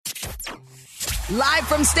Live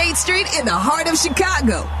from State Street in the heart of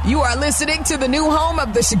Chicago, you are listening to the new home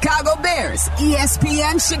of the Chicago Bears,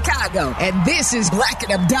 ESPN Chicago. And this is Bleck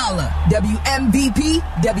and Abdalla, WMVP,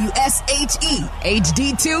 WSHE,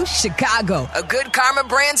 HD2, Chicago, a Good Karma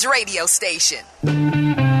Brands radio station.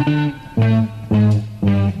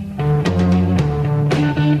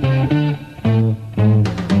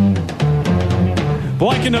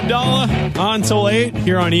 Bleck and Abdalla on till 8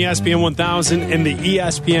 here on ESPN 1000 and the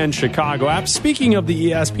ESPN Chicago app. Speaking of the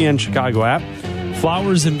ESPN Chicago app,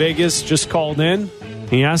 Flowers in Vegas just called in.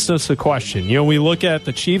 He asked us a question. You know, we look at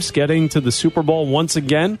the Chiefs getting to the Super Bowl once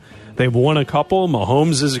again. They've won a couple.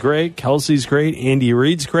 Mahomes is great. Kelsey's great. Andy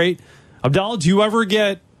Reid's great. Abdalla, do you ever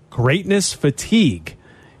get greatness fatigue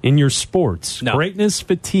in your sports? No. Greatness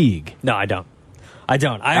fatigue? No, I don't. I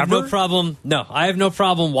have no problem. No, I have no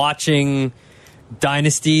problem watching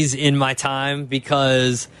dynasties in my time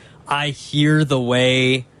because I hear the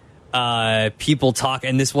way people talk,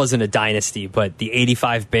 and this wasn't a dynasty, but the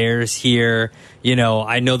 85 Bears here, you know,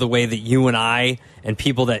 I know the way that you and I and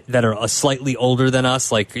people that are slightly older than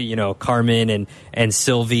us, like, you know, Carmen and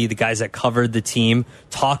Sylvie, the guys that covered the team,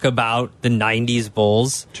 talk about the 90s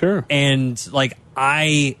Bulls. Sure. And, like,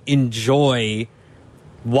 I enjoy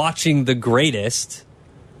watching the greatest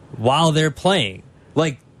while they're playing.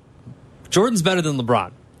 Like, Jordan's better than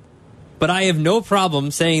LeBron, but I have no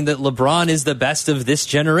problem saying that LeBron is the best of this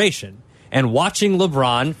generation. And watching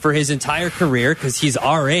LeBron for his entire career, because he's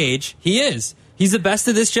our age, he is. He's the best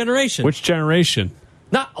of this generation. Which generation?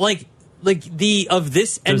 Not like the of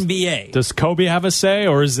this NBA. Does Kobe have a say,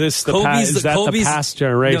 or is this the past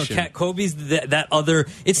generation? No, Kobe's that other.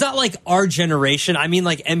 It's not like our generation. I mean,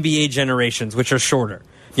 like NBA generations, which are shorter.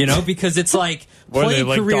 You know, because it's like playing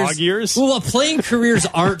careers. Like dog years? Well, playing careers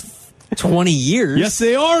aren't 20 years. Yes,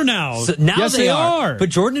 they are now. So now yes, they are. But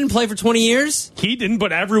Jordan didn't play for 20 years? He didn't,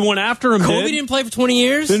 but everyone after him Kobe did. Didn't play for 20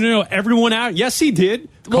 years? No, everyone out. Yes, he did.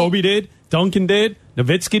 Well, Kobe did. Duncan did.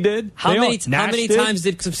 Nowitzki did. How many times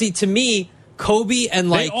did... See, to me, Kobe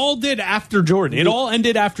and They all did after Jordan. It all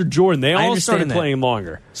ended after Jordan. They all started playing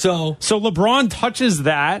longer. So LeBron touches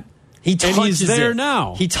that, and he's there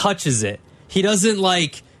now. He touches it. He doesn't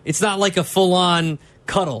like... It's not like a full-on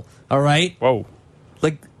cuddle, all right? Whoa.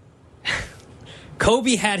 Like...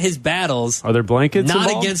 Kobe had his battles. Are there blankets not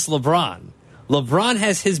involved? Against LeBron. LeBron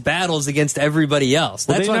has his battles against everybody else.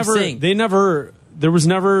 That's what I'm saying. They were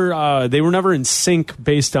never in sync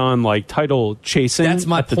based on like title chasing. That's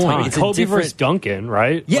my point. Time. It's Kobe versus Duncan,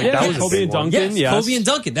 right? Yeah, that was Kobe and Duncan. Yes, Kobe and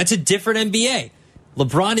Duncan. That's a different NBA.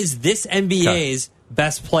 LeBron is this NBA's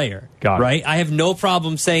best player. Right? I have no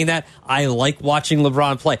problem saying that. I like watching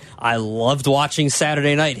LeBron play. I loved watching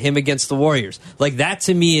Saturday night, him against the Warriors. Like, that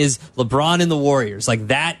to me is LeBron and the Warriors. Like,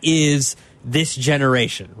 that is this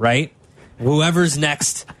generation, right? Whoever's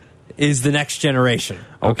next is the next generation.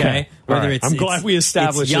 Okay? Whether right. I'm glad we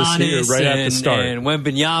established this here right at the start. And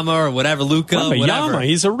Wembanyama or whatever, Luka, whatever.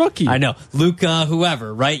 He's a rookie. I know. Luka,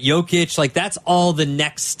 whoever, right? Jokic, like, that's all the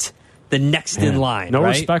next in line. No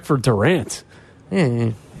right? respect for Durant.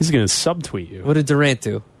 He's going to subtweet you. What did Durant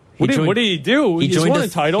do? What did he do? He's won a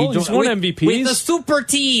title. He's won MVPs. With the super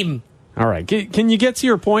team. All right. Can you get to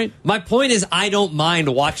your point? My point is I don't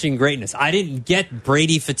mind watching greatness. I didn't get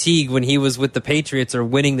Brady fatigue when he was with the Patriots or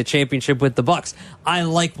winning the championship with the Bucks. I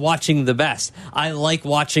like watching the best. I like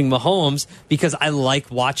watching Mahomes because I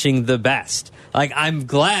like watching the best. Like, I'm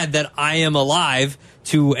glad that I am alive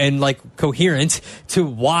and like coherent to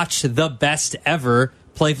watch the best ever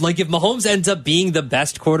play. Like, if Mahomes ends up being the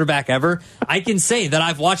best quarterback ever, I can say that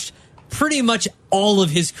I've watched pretty much all of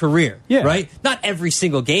his career, right? Not every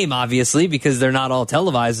single game, obviously, because they're not all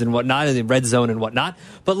televised and whatnot, in the red zone and whatnot.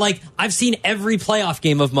 But, like, I've seen every playoff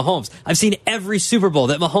game of Mahomes. I've seen every Super Bowl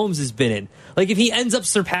that Mahomes has been in. Like, if he ends up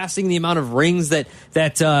surpassing the amount of rings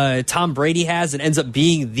that Tom Brady has and ends up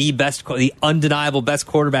being the undeniable best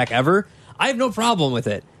quarterback ever, I have no problem with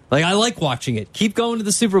it. Like, I like watching it. Keep going to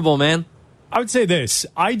the Super Bowl, man. I would say this.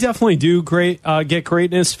 I definitely do get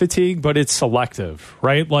greatness fatigue, but it's selective,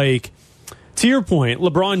 right? Like, to your point,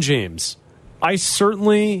 LeBron James. I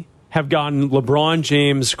certainly have gotten LeBron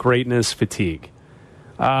James greatness fatigue.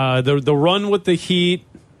 The run with the Heat,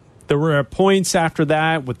 there were points after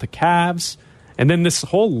that with the Cavs, and then this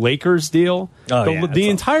whole Lakers deal. The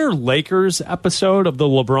entire Lakers episode of the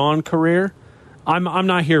LeBron career, I'm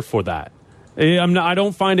not here for that. I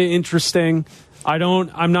don't find it interesting.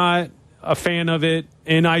 I'm not a fan of it,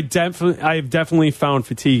 and I've definitely found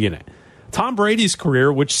fatigue in it. Tom Brady's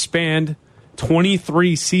career, which spanned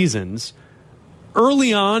 23 seasons,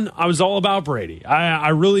 early on, I was all about Brady. I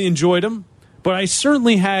really enjoyed him, but I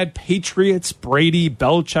certainly had Patriots, Brady,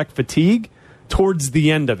 Belichick fatigue towards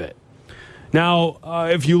the end of it. Now,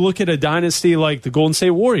 if you look at a dynasty like the Golden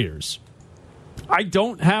State Warriors, I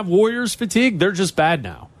don't have Warriors fatigue. They're just bad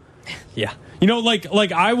now. Yeah. You know,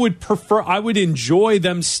 like I would enjoy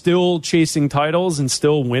them still chasing titles and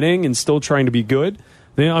still winning and still trying to be good.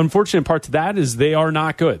 The unfortunate part to that is they are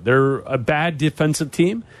not good. They're a bad defensive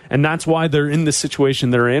team, and that's why they're in the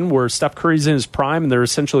situation they're in, where Steph Curry's in his prime, and they're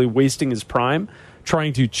essentially wasting his prime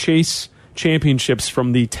trying to chase championships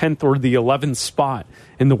from the 10th or the 11th spot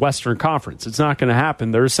in the Western Conference. It's not going to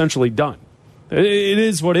happen. They're essentially done. It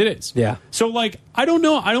is what it is. Yeah. So, like, I don't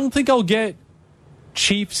know. I don't think I'll get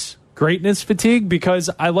Chiefs greatness fatigue because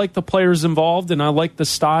I like the players involved, and I like the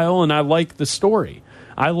style, and I like the story.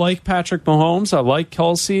 I like Patrick Mahomes. I like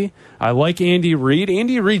Kelsey. I like Andy Reid.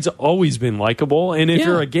 Andy Reid's always been likable, and if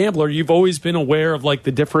you're a gambler, you've always been aware of like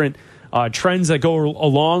the different trends that go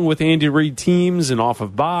along with Andy Reid teams and off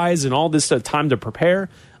of buys and all this time to prepare.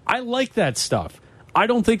 I like that stuff. I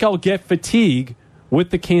don't think I'll get fatigue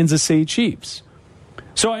with the Kansas City Chiefs.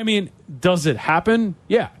 So, I mean, does it happen?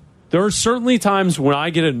 Yeah. There are certainly times when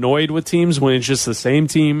I get annoyed with teams when it's just the same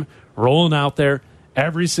team rolling out there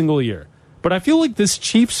every single year. But I feel like this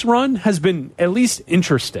Chiefs run has been at least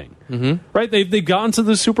interesting. Right? They've gone to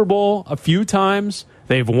the Super Bowl a few times.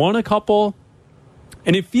 They've won a couple.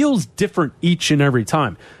 And it feels different each and every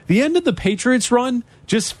time. The end of the Patriots run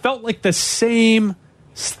just felt like the same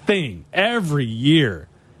thing every year.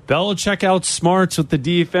 Belichick outsmarts with the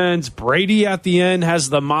defense. Brady at the end has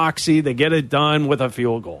the moxie. They get it done with a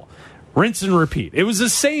field goal. Rinse and repeat. It was the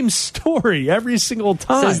same story every single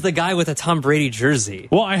time. Says the guy with a Tom Brady jersey.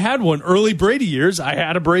 Well, I had one early Brady years. I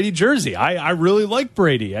had a Brady jersey. I really liked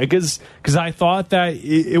Brady because I thought that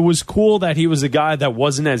it was cool that he was a guy that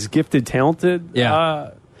wasn't as gifted, talented,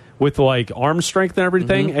 with like arm strength and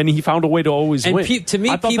everything, and he found a way to always win. To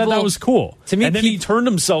me, I thought that was cool. To me, and then he turned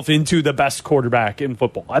himself into the best quarterback in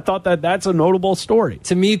football. I thought that's a notable story.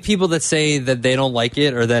 To me, people that say that they don't like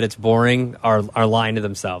it or that it's boring are lying to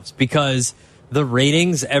themselves, because the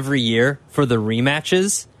ratings every year for the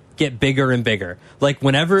rematches get bigger and bigger. Like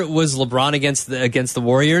whenever it was LeBron against the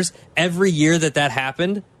Warriors, every year that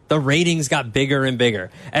happened, the ratings got bigger and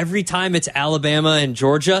bigger. Every time it's Alabama and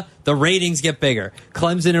Georgia, the ratings get bigger.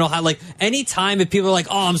 Clemson and Ohio, like any time if people are like,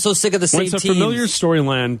 "Oh, I'm so sick of the same teams." When it's a familiar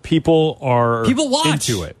storyline, people watch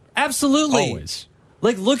into it. Absolutely, always.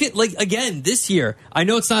 Like look at again this year. I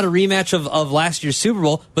know it's not a rematch of last year's Super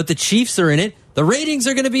Bowl, but the Chiefs are in it. The ratings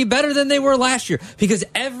are going to be better than they were last year because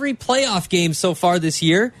every playoff game so far this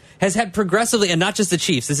year has had progressively, and not just the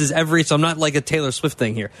Chiefs. This is every. So I'm not like a Taylor Swift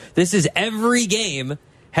thing here. This is every game.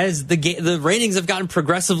 Has the ratings have gotten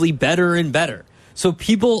progressively better and better. So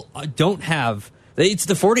people don't have... It's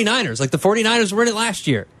the 49ers. Like the 49ers were in it last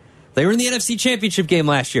year. They were in the NFC Championship game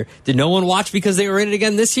last year. Did no one watch because they were in it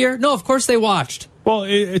again this year? No, of course they watched. Well,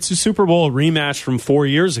 it's a Super Bowl rematch from 4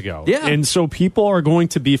 years ago. Yeah. And so people are going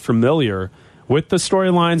to be familiar with the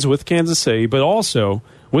storylines with Kansas City, but also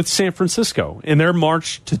with San Francisco in their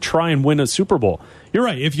march to try and win a Super Bowl. You're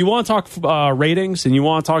right. If you want to talk ratings and you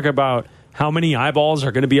want to talk about how many eyeballs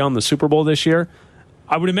are going to be on the Super Bowl this year,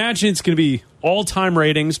 I would imagine it's going to be all-time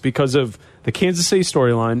ratings because of the Kansas City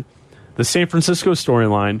storyline, the San Francisco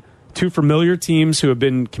storyline, two familiar teams who have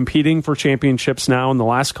been competing for championships now in the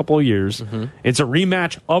last couple of years. It's a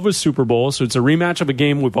rematch of a Super Bowl, so it's a rematch of a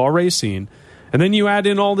game we've already seen. And then you add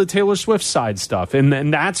in all the Taylor Swift side stuff, and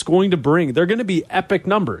that's going to they're going to be epic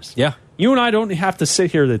numbers. Yeah. You and I don't have to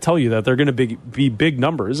sit here to tell you that they're going to be big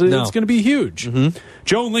numbers. No. It's going to be huge.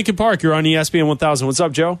 Joe in Lincoln Park, you're on ESPN 1000. What's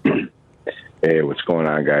up, Joe? Hey, what's going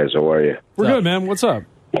on, guys? How are you? We're good, man. What's up?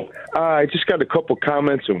 I just got a couple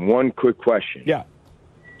comments and one quick question. Yeah.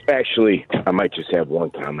 Actually, I might just have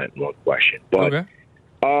one comment and one question. But,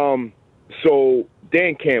 Okay. So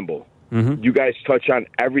Dan Campbell, you guys touch on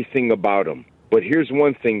everything about him. But here's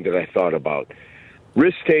one thing that I thought about.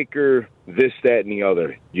 Risk taker, this, that, and the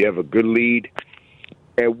other. You have a good lead.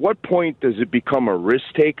 At what point does it become a risk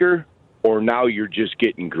taker, or now you're just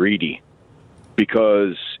getting greedy?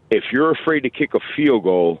 Because if you're afraid to kick a field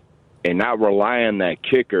goal and not rely on that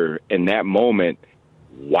kicker in that moment,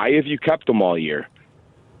 why have you kept them all year?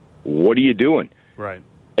 What are you doing? Right.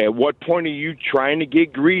 At what point are you trying to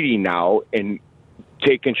get greedy now and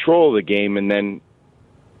take control of the game, and then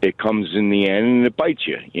it comes in the end and it bites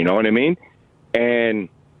you? You know what I mean? And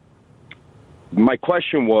my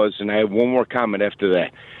question was, and I have one more comment after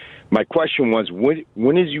that. My question was,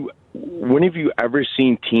 when have you ever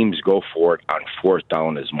seen teams go for it on fourth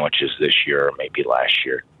down as much as this year or maybe last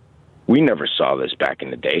year? We never saw this back in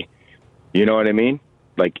the day. You know what I mean?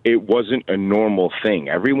 Like, it wasn't a normal thing.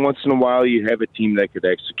 Every once in a while, you have a team that could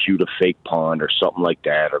execute a fake punt or something like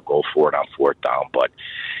that or go for it on fourth down. But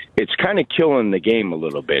it's kind of killing the game a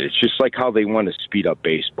little bit. It's just like how they want to speed up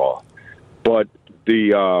baseball. But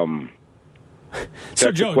the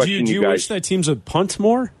so, Joe, do you wish that teams would punt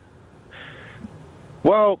more?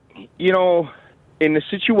 Well, in a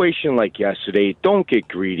situation like yesterday, don't get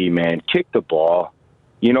greedy, man. Kick the ball.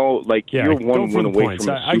 You're one win away from a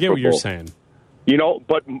Super Bowl. I get what you're saying.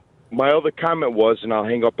 But my other comment was, and I'll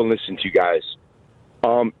hang up and listen to you guys,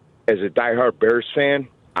 as a diehard Bears fan,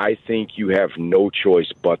 I think you have no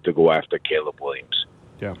choice but to go after Caleb Williams.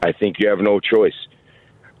 Yeah. I think you have no choice.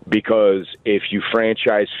 Because if you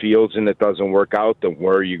franchise Fields and it doesn't work out, then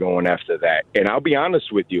where are you going after that? And I'll be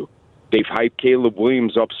honest with you, they've hyped Caleb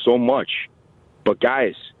Williams up so much. But,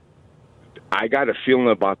 guys, I got a feeling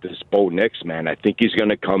about this Bo Nix, man. I think he's going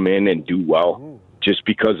to come in and do well just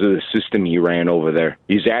because of the system he ran over there.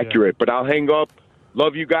 He's accurate. But I'll hang up.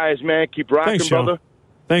 Love you guys, man. Keep rocking, Thanks, brother.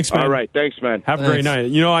 Thanks, man. All right. Thanks, man. Have a great night.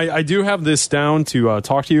 I do have this down to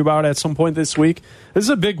talk to you about at some point this week. This is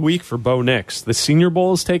a big week for Bo Nix. The Senior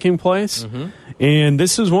Bowl is taking place, and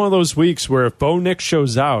this is one of those weeks where if Bo Nix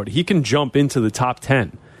shows out, he can jump into the top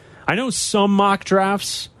 10. I know some mock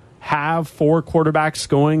drafts have 4 quarterbacks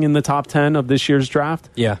going in the top 10 of this year's draft.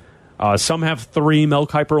 Yeah. Some have 3. Mel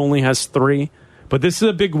Kiper only has 3. But this is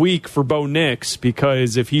a big week for Bo Nix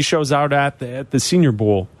because if he shows out at the Senior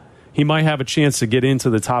Bowl, he might have a chance to get into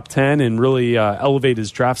the top 10 and really elevate his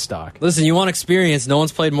draft stock. Listen, you want experience. No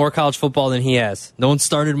one's played more college football than he has. No one's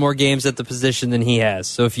started more games at the position than he has.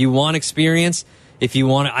 So if you want experience,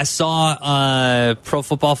 I saw Pro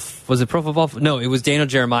Football. Was it Pro Football? No, it was Daniel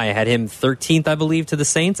Jeremiah. Had him 13th, I believe, to the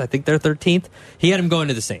Saints. I think they're 13th. He had him going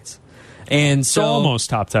to the Saints. And so almost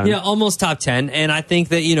top 10. Yeah, almost top 10. And I think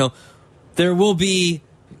that, there will be,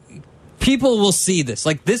 people will see this.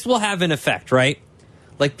 Like, this will have an effect, right?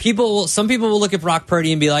 Like, some people will look at Brock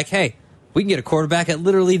Purdy and be like, hey, we can get a quarterback at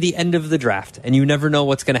literally the end of the draft, and you never know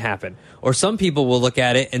what's going to happen. Or some people will look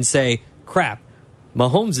at it and say, crap,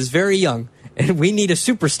 Mahomes is very young, and we need a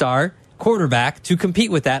superstar quarterback to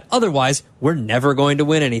compete with that. Otherwise, we're never going to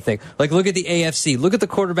win anything. Like, look at the AFC. Look at the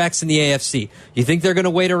quarterbacks in the AFC. You think they're going to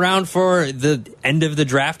wait around for the end of the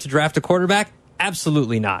draft to draft a quarterback?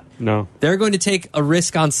 Absolutely not. No. They're going to take a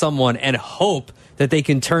risk on someone and hope that they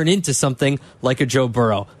can turn into something like a Joe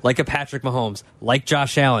Burrow, like a Patrick Mahomes, like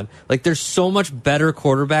Josh Allen. Like, there's so much better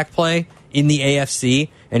quarterback play in the AFC.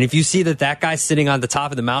 And if you see that guy's sitting on the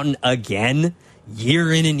top of the mountain again,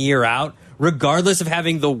 year in and year out, regardless of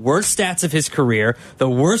having the worst stats of his career, the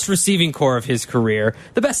worst receiving core of his career,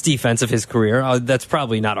 the best defense of his career, that's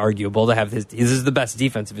probably not arguable to have this is the best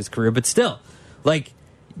defense of his career, but still, like,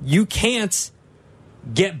 you can't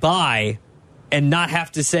get by and not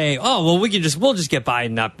have to say, oh, well, we'll just get by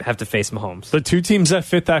and not have to face Mahomes. The 2 teams that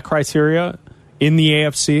fit that criteria in the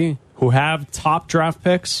AFC who have top draft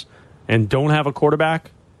picks and don't have a quarterback,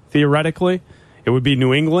 theoretically, it would be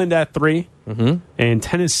New England at 3 and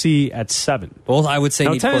Tennessee at 7. Both, I would say,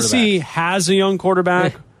 now, need Tennessee has a young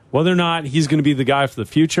quarterback, whether or not he's going to be the guy for the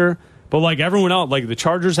future. But like everyone else, like the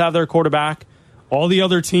Chargers have their quarterback. All the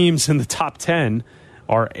other teams in the top 10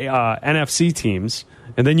 are NFC teams.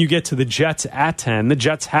 And then you get to the Jets at 10. The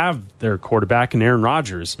Jets have their quarterback in Aaron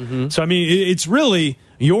Rodgers. So, I mean, it's really,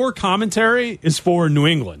 your commentary is for New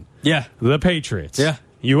England. Yeah. The Patriots. Yeah.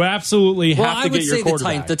 You absolutely have to get your quarterback.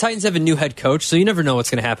 Well, I would say the Titans have a new head coach, so you never know what's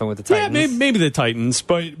going to happen with the Titans. Yeah, maybe the Titans.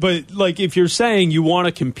 But like, if you're saying you want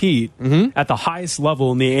to compete at the highest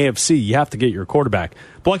level in the AFC, you have to get your quarterback.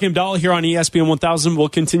 Bleck and Abdalla here on ESPN 1000. We'll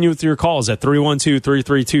continue with your calls at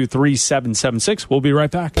 312-332-3776. We'll be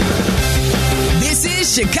right back. This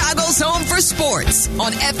is Chicago's home for sports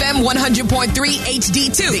on FM 100.3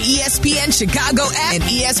 HD2, the ESPN Chicago app, and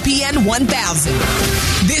ESPN 1000.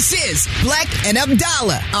 This is Bleck and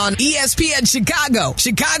Abdalla on ESPN Chicago,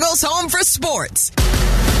 Chicago's home for sports.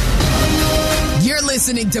 You're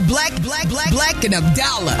listening to Bleck and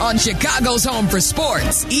Abdalla on Chicago's home for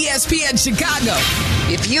sports, ESPN Chicago.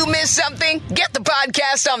 If you missed something, get the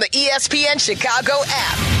podcast on the ESPN Chicago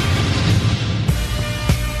app.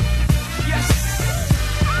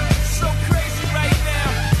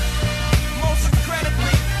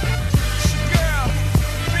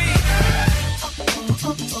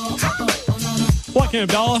 Bleck and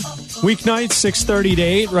Abdalla, weeknights 6:30 to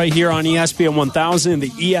 8, right here on ESPN 1000, the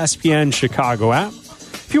ESPN Chicago app.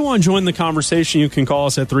 If you want to join the conversation, you can call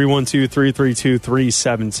us at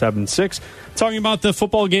 312-332-3776. Talking about the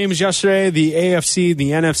football games yesterday, the AFC,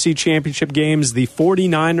 the NFC championship games. The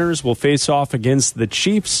 49ers will face off against the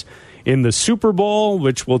Chiefs in the Super Bowl,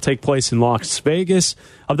 which will take place in Las Vegas.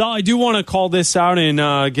 Abdalla, I do want to call this out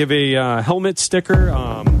and give a helmet sticker.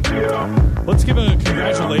 Let's give a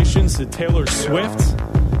congratulations to Taylor Swift.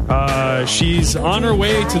 She's on her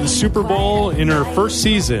way to the Super Bowl in her first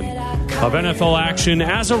season of NFL action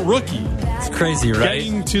as a rookie. It's crazy, right?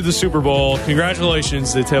 Getting to the Super Bowl.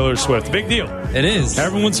 Congratulations to Taylor Swift. Big deal. It is.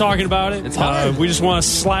 Everyone's talking about it. It's hard. We just want to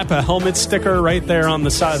slap a helmet sticker right there on the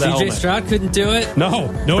side of the helmet. CJ Stroud couldn't do it. No,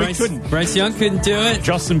 he couldn't. Bryce Young couldn't do it.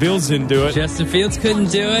 Justin Fields didn't do it. Justin Fields couldn't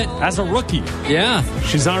do it. As a rookie. Yeah.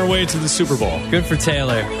 She's on her way to the Super Bowl. Good for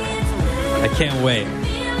Taylor. I can't wait.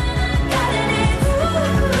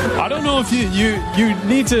 I don't know if you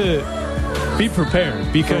need to be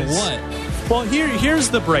prepared because... For what? Well, here's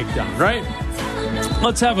the breakdown, right?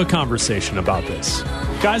 Let's have a conversation about this.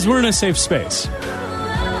 Guys, we're in a safe space.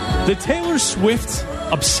 The Taylor Swift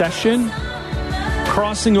obsession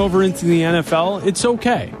crossing over into the NFL, it's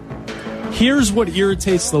okay. Here's what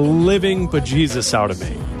irritates the living bejesus out of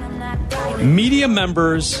me. Media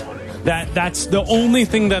members, that's the only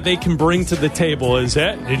thing that they can bring to the table is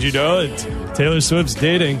that, did you know that Taylor Swift's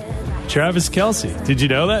dating Travis Kelce? Did you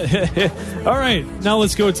know that? All right, now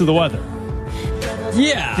let's go to the weather.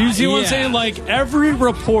 Yeah. Do you see what I'm saying? Like, every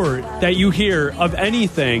report that you hear of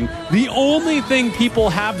anything, the only thing people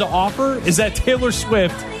have to offer is that Taylor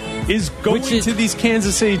Swift is going to these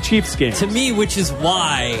Kansas City Chiefs games. To me, which is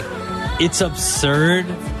why it's absurd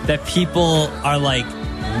that people are, like,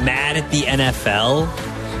 mad at the NFL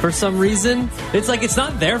for some reason. It's like, it's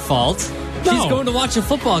not their fault. No. She's going to watch a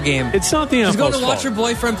football game. It's not the NFL's She's going to watch fault. her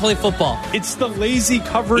boyfriend play football. It's the lazy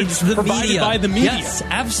coverage provided by the media. Yes,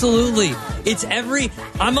 absolutely. It's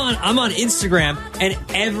I'm on Instagram, and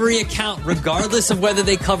every account, regardless of whether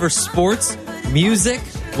they cover sports, music,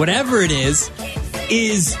 whatever it is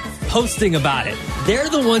posting about it. They're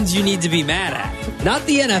the ones you need to be mad at, not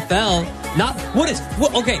the NFL.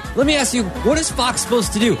 Okay, let me ask you, what is Fox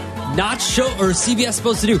supposed to do? Or CBS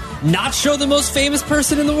supposed to do? Not show the most famous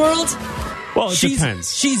person in the world? Well, it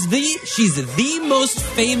depends. She's the most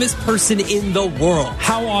famous person in the world.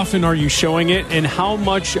 How often are you showing it, and how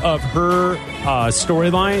much of her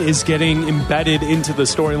storyline is getting embedded into the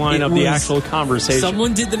storyline of the actual conversation?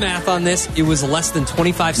 Someone did the math on this. It was less than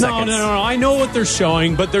 25 seconds. No. I know what they're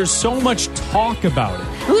showing, but there's so much talk about it.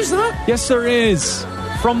 No, there's not. Yes, there is.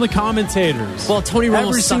 From the commentators. Well, Tony Romo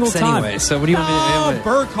every single sucks time. anyway, so what do you want me to do?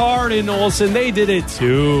 Burkhardt and Olsen, they did it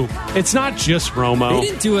too. It's not just Romo. They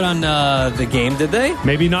didn't do it on the game, did they?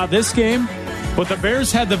 Maybe not this game, but the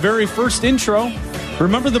Bears had the very first intro.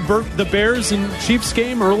 Remember the Bears and Chiefs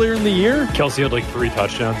game earlier in the year? Kelce had like 3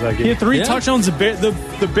 touchdowns that game. He had 3 touchdowns.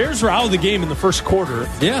 The Bears were out of the game in the first quarter.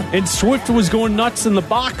 Yeah. And Swift was going nuts in the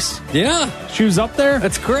box. Yeah. She was up there.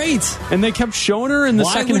 That's great. And they kept showing her in the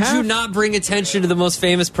second half. Why would you not bring attention to the most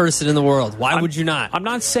famous person in the world? Why would you not? I'm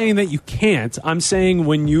not saying that you can't. I'm saying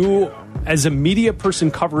when you, as a media person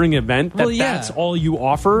covering an event, that's all you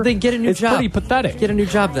offer. Then get a new job. It's pretty pathetic. Get a new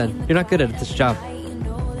job then. You're not good at this job.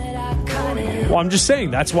 Well, I'm just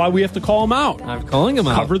saying, that's why we have to call him out. I'm calling him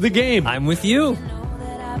out. Cover the game. I'm with you.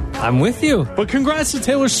 But congrats to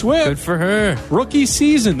Taylor Swift. Good for her. Rookie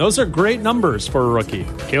season. Those are great numbers for a rookie.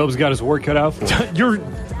 Caleb's got his work cut out for him.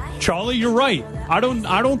 Charlie, you're right. I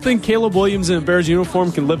don't think Caleb Williams in a Bears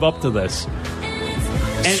uniform can live up to this.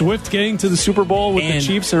 And Swift getting to the Super Bowl with the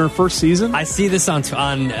Chiefs in her first season? I see this on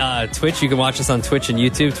Twitch. You can watch us on Twitch and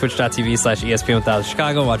YouTube, twitch.tv/ESPN1000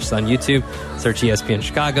 Chicago. Watch us on YouTube. Search ESPN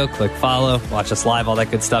Chicago. Click follow. Watch us live, all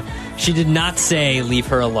that good stuff. She did not say leave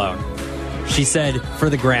her alone. She said for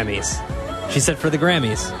the Grammys.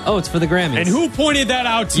 Oh, it's for the Grammys. And who pointed that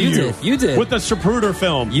out to you? You did. With the Zapruder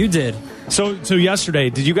film. You did. So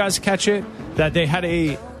yesterday, did you guys catch it? That they had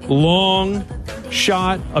a long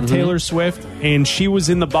shot of Taylor Swift, and she was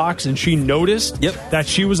in the box, and she noticed that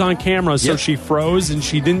she was on camera, so she froze, and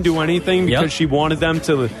she didn't do anything because she wanted them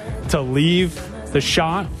to leave the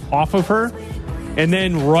shot off of her. And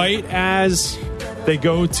then right as they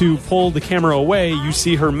go to pull the camera away, you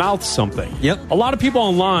see her mouth something. A lot of people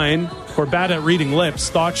online who are bad at reading lips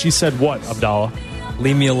thought she said what, Abdalla?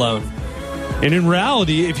 Leave me alone. And in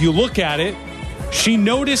reality, if you look at it, she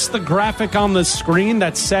noticed the graphic on the screen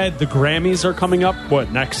that said the Grammys are coming up,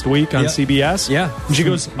 next week on CBS? Yeah. And she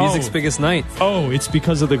goes, music's biggest night. Oh, it's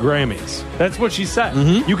because of the Grammys. That's what she said.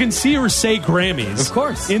 You can see her say Grammys. Of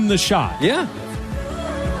course. In the shot. Yeah,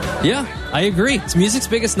 I agree. It's music's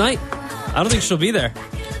biggest night. I don't think she'll be there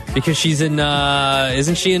because she's in,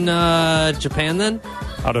 isn't she in Japan then?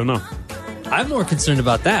 I don't know. I'm more concerned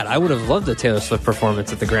about that. I would have loved a Taylor Swift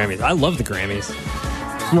performance at the Grammys. I love the Grammys.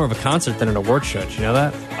 It's more of a concert than an award show. Did you know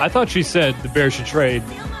that? I thought she said the Bears should trade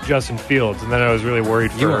Justin Fields, and then I was really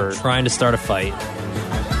worried for You her. are trying to start a fight.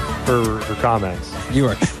 For her comments. You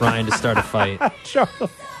are trying to start a fight.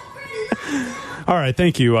 All right,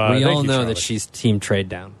 thank you. We all know Charlie. that she's team trade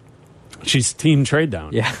down. She's team trade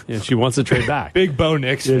down. Yeah. She wants to trade back. Big Bo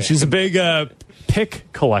Nix. Yeah, she's a big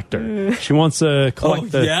pick collector. She wants to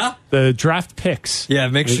collect the draft picks. Yeah,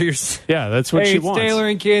 make sure you're. Yeah, that's what she it's wants. Taylor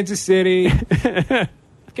in Kansas City.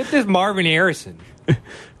 Get this Marvin Harrison.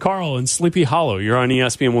 Carl in Sleepy Hollow. You're on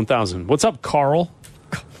ESPN 1000. What's up, Carl?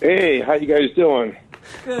 Hey, how you guys doing?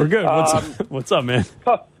 We're good. What's up, man?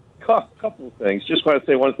 Couple of things. Just want to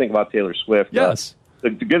say one thing about Taylor Swift. Yes. The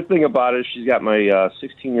good thing about it is she's got my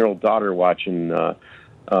 16-year-old daughter watching the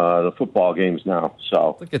football games now.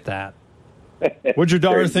 So Look at that. What'd your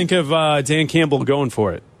daughter think of Dan Campbell going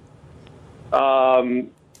for it? She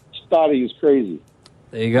thought he was crazy.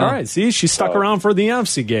 There you go. All right, see, she stuck around for the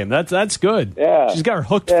NFC game. That's good. Yeah. She's got her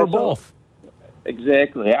hooked for both.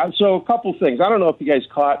 Exactly. So a couple things. I don't know if you guys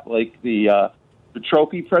caught like the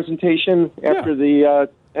trophy presentation after the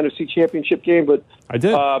NFC Championship game, but I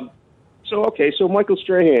did. So Michael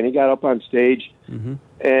Strahan, he got up on stage, and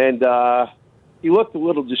he looked a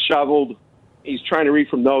little disheveled. He's trying to read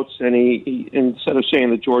from notes, and he instead of saying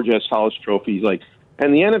the George S. Hollis Trophy, he's like,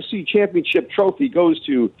 and the NFC Championship trophy goes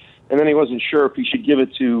to, and then he wasn't sure if he should give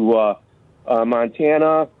it to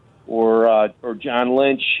Montana or John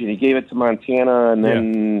Lynch, and he gave it to Montana, and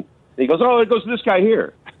then he goes, oh, it goes to this guy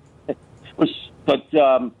here. But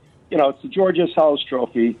it's the George S. Hollis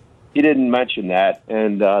Trophy. He didn't mention that.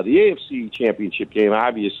 And the AFC Championship game,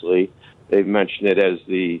 obviously, they've mentioned it as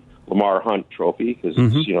the Lamar Hunt Trophy because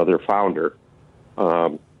it's, their founder.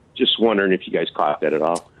 Just wondering if you guys caught that at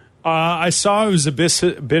all. I saw it was a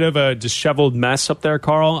bit of a disheveled mess up there,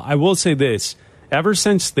 Carl. I will say this. Ever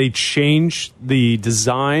since they changed the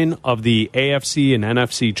design of the AFC and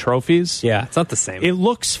NFC trophies, it's not the same. It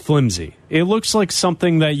looks flimsy. It looks like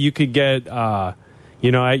something that you could get, at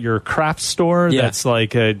your craft store. Yeah. That's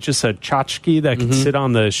like just a tchotchke that can sit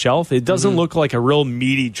on the shelf. It doesn't look like a real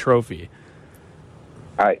meaty trophy.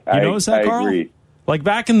 I notice that, Carl? agree. Like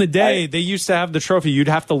back in the day, they used to have the trophy. You'd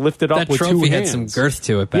have to lift it up with two hands. That trophy had some girth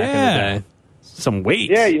to it back in the day. Some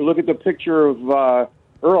weight. Yeah, you look at the picture of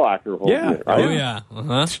Urlacher holding it, right? Oh, yeah.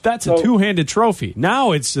 Uh-huh. That's a two-handed trophy.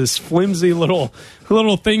 Now it's this flimsy little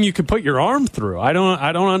thing you could put your arm through. I don't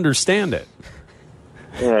understand it.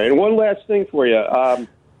 All right, and one last thing for you.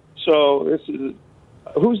 So this is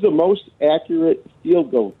who's the most accurate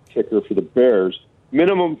field goal kicker for the Bears?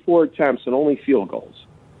 Minimum 4 attempts and only field goals.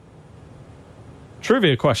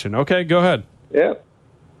 Trivia question. Okay, go ahead. Yeah,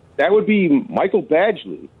 that would be Michael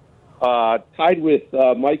Badgley, tied with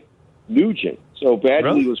Mike Nugent. So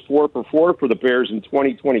Badgley was 4 for 4 for the Bears in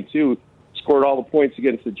 2022. Scored all the points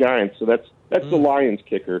against the Giants. So that's the Lions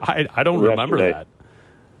kicker. I don't remember that.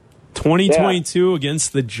 2022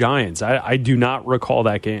 against the Giants. I do not recall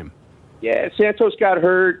that game. Yeah, Santos got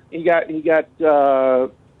hurt. He got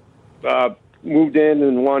moved in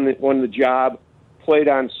and won the job. Played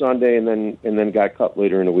on Sunday and then got cut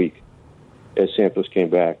later in the week as Santos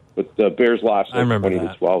came back. But the Bears lost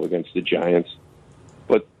 20-12 against the Giants.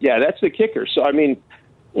 But yeah, that's the kicker. So I mean,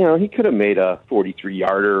 he could have made a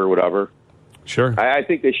 43-yarder or whatever. Sure. I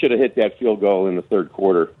think they should have hit that field goal in the third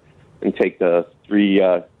quarter and take the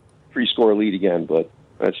three-score lead again. But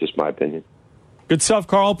that's just my opinion. Good stuff,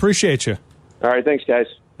 Carl. Appreciate you. All right, thanks, guys.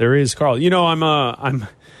 There is Carl. I'm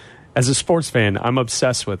as a sports fan, I'm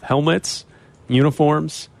obsessed with helmets,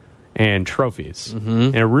 uniforms, and trophies.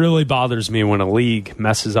 And it really bothers me when a league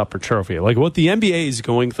messes up a trophy. Like what the NBA is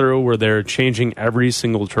going through where they're changing every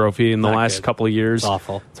single trophy in the last couple of years. It's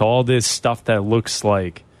awful. It's all this stuff that looks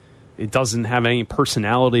like it doesn't have any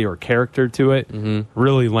personality or character to it.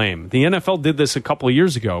 Really lame. The NFL did this a couple of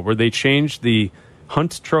years ago where they changed the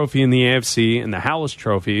Hunt Trophy in the AFC and the Hallis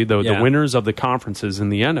Trophy, the winners of the conferences in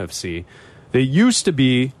the NFC. They used to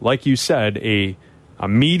be, like you said, a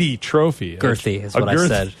meaty trophy. Girthy is what I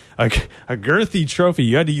said. A girthy trophy.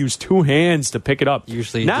 You had to use two hands to pick it up.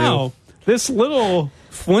 Usually now, this little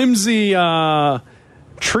flimsy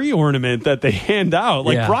tree ornament that they hand out,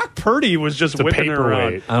 like Brock Purdy was just whipping it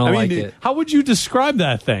around. I don't like it. How would you describe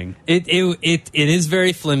that thing? It is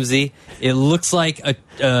very flimsy. It looks like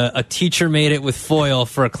a teacher made it with foil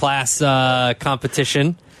for a class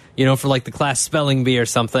competition, for like the class spelling bee or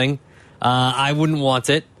something. I wouldn't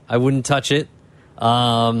want it. I wouldn't touch it.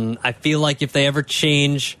 I feel like if they ever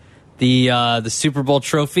change the Super Bowl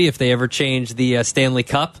trophy, if they ever change the Stanley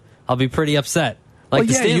Cup, I'll be pretty upset. Like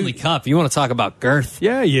the Stanley Cup, you want to talk about girth?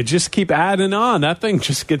 Yeah, you just keep adding on. That thing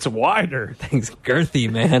just gets wider. Thing's girthy,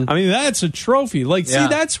 man. I mean, that's a trophy. Like, see,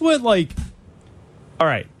 that's what, like... All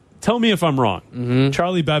right, tell me if I'm wrong.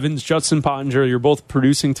 Charlie Bevins, Justin Pottinger, you're both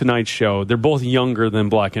producing tonight's show. They're both younger than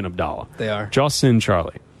Bleck and Abdalla. They are. Justin and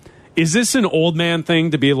Charlie. Is this an old man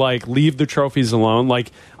thing to be like, leave the trophies alone?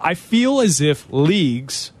 Like, I feel as if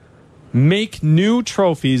leagues make new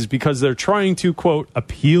trophies because they're trying to, quote,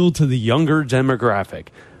 appeal to the younger demographic.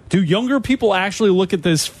 Do younger people actually look at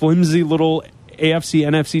this flimsy little AFC,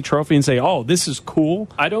 NFC trophy and say, oh, this is cool?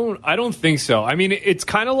 I don't think so. I mean, it's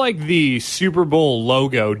kind of like the Super Bowl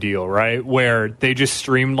logo deal, right? Where they just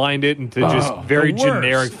streamlined it into just very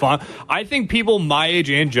generic font. I think people my age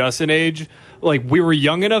and Justin age, like, we were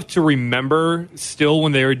young enough to remember still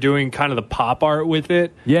when they were doing kind of the pop art with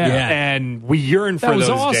it. Yeah. And we yearn for those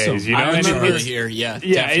awesome. days. You know, I remember it's, here, yeah.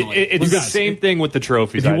 it's the same thing with the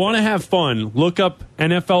trophies. If you want to have fun, look up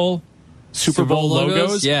NFL Super Bowl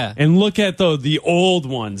logos, yeah, and look at the old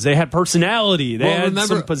ones. They had personality. They had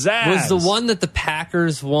some pizzazz. Was the one that the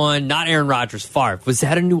Packers won, not Aaron Rodgers, Favre, was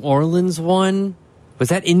that a New Orleans one? Was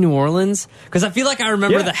that in New Orleans? Because I feel like I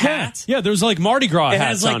remember the hat. Yeah, there's like Mardi Gras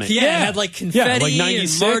hats like, on it. Yeah, it had like confetti like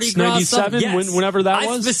 96, and Mardi Gras 97, yes. whenever that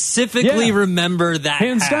was. I specifically remember that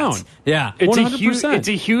Hands hat. down. Yeah. It's 100%. It's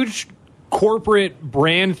a huge corporate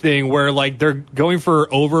brand thing where, like, they're going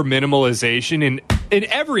for over minimalization in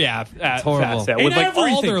every facet with like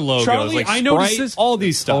all their logos, Charlie, like I noticed Sprite, this, all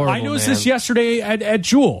these stuff. Horrible, I noticed man. this yesterday at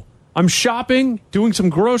Jewel. I'm shopping, doing some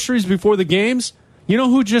groceries before the games. You know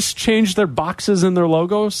who just changed their boxes and their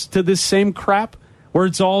logos to this same crap where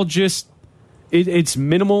it's all just it's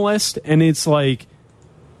minimalist and it's like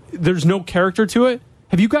there's no character to it?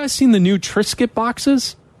 Have you guys seen the new Triscuit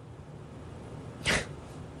boxes?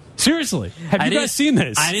 Seriously, have you guys seen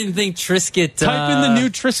this? I didn't think Triscuit. Type in the new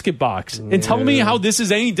Triscuit box and tell me how this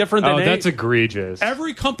is any different than that's egregious.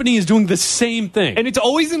 Every company is doing the same thing, and it's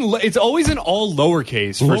always in all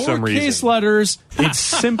lowercase for some reason. Lowercase letters. It's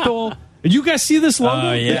simple. You guys see this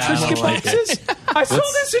logo? Yeah, the Triscuit I like boxes. I saw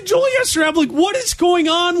this in Julie yesterday. I'm like, what is going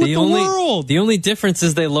on with the world? The only difference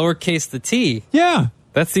is they lowercase the T. Yeah,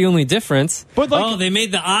 that's the only difference. But like, they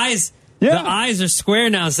made the eyes. Yeah. The eyes are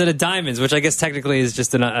square now instead of diamonds, which I guess technically is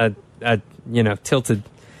just a tilted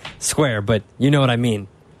square, but you know what I mean.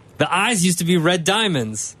 The eyes used to be red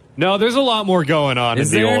diamonds. No, there's a lot more going on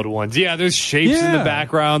Is in the there? old ones. Yeah, there's shapes in the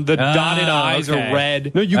background. The dotted eyes are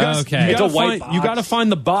red. No, you guys, Okay. you It's a gotta white find, you box. got to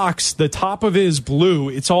find the box. The top of it is blue.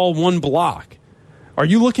 It's all one block. Are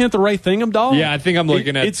you looking at the right thing, Abdalla? Yeah, I think I'm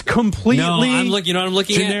looking at. It's completely. No, I'm looking. You know what I'm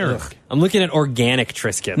looking generic. at? I'm looking at organic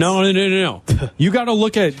Triscuits. No. You got to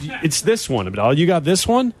look at. It's this one, Abdalla. You got this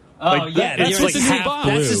one. Oh, yeah. That's the like orga- half half-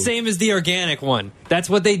 blue. That's the same as the organic one. That's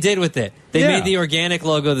what they did with it. They Yeah. made the organic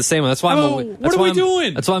logo the same one. That's why What are we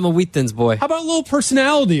doing? That's why I'm a Wheat Thins boy. How about a little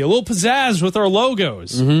personality, a little pizzazz with our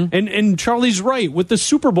logos? Mm-hmm. And Charlie's right with the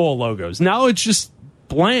Super Bowl logos. Now it's just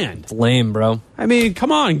bland. It's lame, bro. I mean,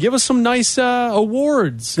 come on, give us some nice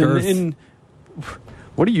awards. Girth. And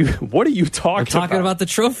what are you talking I'm talking about the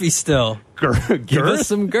trophy still. Give us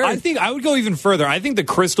some girth. I think I would go even further. I think the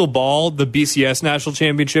Crystal Ball, the BCS National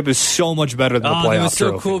Championship, is so much better than the playoff it was so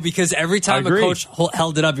trophy. cool because every time a agree. coach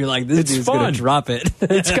held it up, you're like, this It's dude's fun. going to drop it.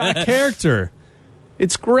 It's got character.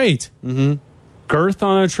 It's great. Mm-hmm. Girth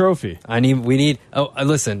on a trophy.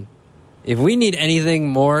 Listen, if we need anything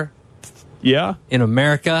more Yeah. in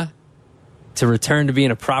America to return to being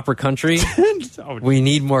a proper country, we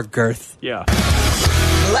need more girth. Yeah.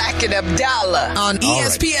 Bleck and Abdalla on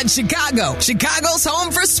ESPN Chicago, Chicago's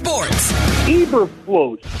home for sports.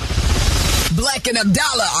 Eberflus. Bleck and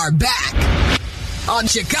Abdalla are back on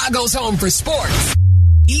Chicago's home for sports.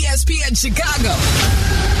 ESPN Chicago.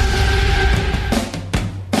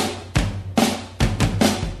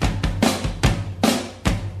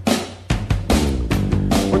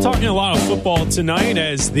 We're talking a lot of football tonight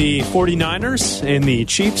as the 49ers and the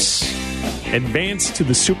Chiefs advance to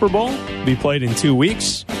the Super Bowl. Be played in 2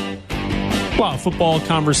 weeks. A lot of football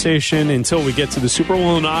conversation until we get to the Super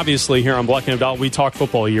Bowl. And obviously here on Bleck and Abdalla, we talk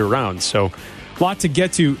football year round. So a lot to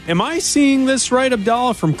get to. Am I seeing this right,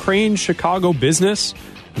 Abdalla, from Crane Chicago Business,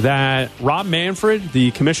 that Rob Manfred,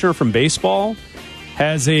 the commissioner from baseball,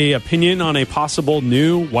 has a opinion on a possible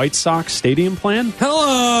new White Sox stadium plan?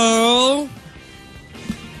 Hello.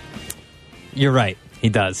 You're right. He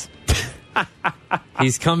does.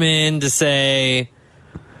 He's come in to say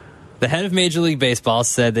the head of Major League Baseball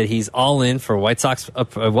said that he's all in for White Sox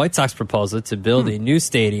proposal to build a new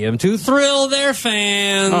stadium to thrill their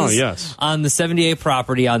fans. Oh, yes. On the 78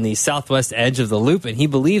 property on the southwest edge of the Loop, and he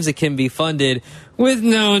believes it can be funded with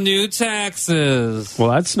no new taxes. Well,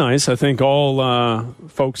 that's nice. I think all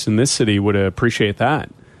folks in this city would appreciate that.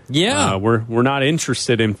 Yeah. We're not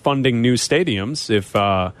interested in funding new stadiums. If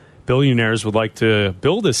billionaires would like to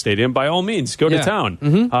build a stadium, by all means, go to town.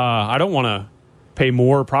 Mm-hmm. I don't want to pay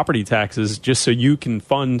more property taxes just so you can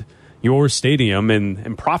fund your stadium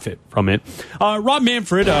and profit from it. Rob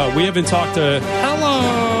Manfred, we haven't talked to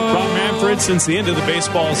Rob Manfred Manfred since the end of the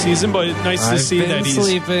baseball season, but nice to see that he's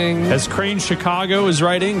sleeping. As Crane Chicago is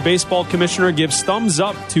writing, baseball commissioner gives thumbs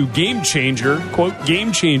up to game changer, quote,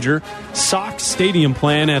 game changer, Sox stadium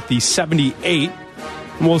plan at the 78.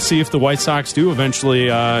 And we'll see if the White Sox do eventually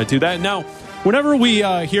do that. Now, whenever we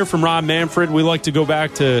hear from Rob Manfred, we like to go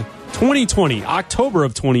back to 2020, October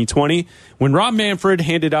of 2020, when Rob Manfred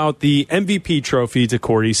handed out the MVP trophy to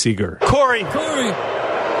Corey Seager. Corey,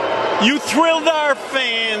 you thrilled our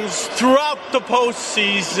fans throughout the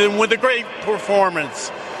postseason with a great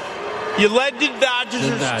performance. You led the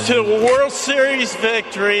Dodgers to a World Series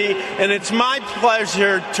victory, and it's my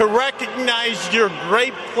pleasure to recognize your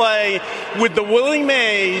great play with the Willie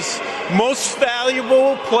Mays Most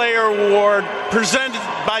Valuable Player Award presented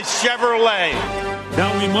by Chevrolet.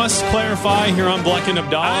 Now we must clarify here on Bleck and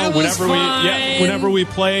Abdalla whenever we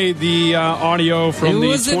play the audio from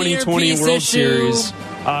the 2020 World Series.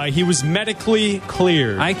 He was medically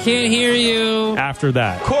cleared. I can't hear you. After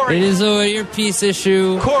that, Corey, it is a earpiece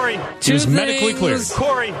issue. Corey, he was medically cleared.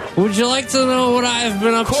 Corey, would you like to know what I've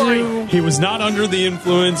been up to? He was not under the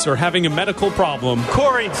influence or having a medical problem.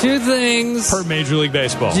 Corey, 2 things Per Major League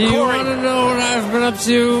Baseball. Do you want to know what I've been up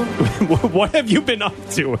to? What have you been up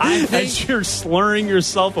to? As you're slurring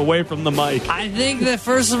yourself away from the mic. I think that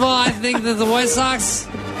first of all, I think that the White Sox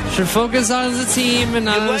should focus on the team and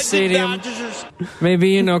not on the stadium.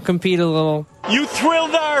 Maybe, compete a little. You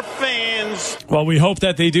thrilled our fans. Well, we hope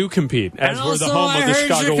that they do compete, as we're the home of the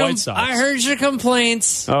Chicago White Sox. I heard your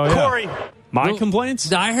complaints. Oh, yeah. Corey. My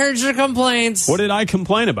complaints? I heard your complaints. What did I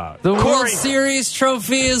complain about? The World Series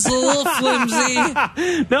trophy is a little flimsy.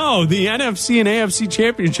 No, the NFC and AFC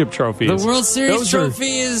championship trophies. The World Series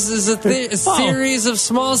trophy is a series of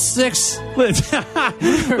small sticks.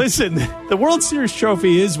 Listen, the World Series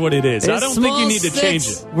trophy is what it is. I don't think you need to change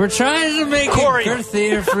it. We're trying to make it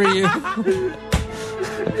girthier for you.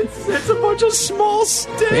 It's a bunch of small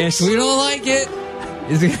sticks. If we don't like it,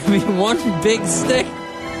 it's going to be one big stick.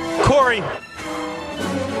 Corey.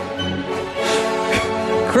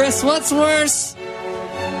 Chris, what's worse?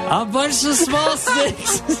 A bunch of small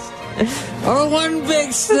sticks or one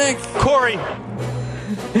big stick? Corey.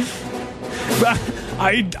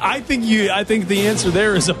 I think the answer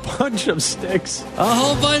there is a bunch of sticks. A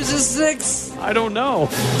whole bunch of sticks? I don't know.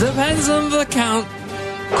 Depends on the count.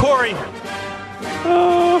 Corey.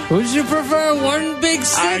 Would you prefer one big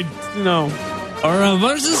stick? No. Or a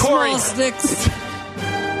bunch of small sticks?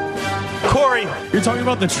 Corey. You're talking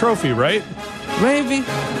about the trophy, right? Maybe.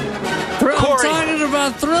 I'm talking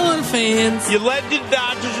about thrilling fans. You led the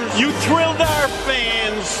Dodgers. You thrilled our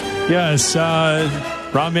fans. Yes,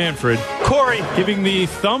 Rob Manfred. Corey. Giving the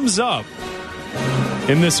thumbs up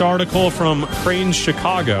in this article from Crane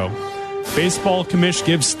Chicago. Baseball commish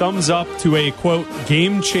gives thumbs up to a, quote,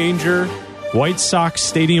 game changer White Sox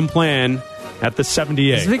stadium plan at the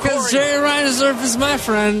 78. It's because Jerry Reinsdorf is my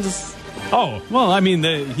friend. Oh, well, I mean,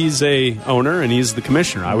 he's a owner and he's the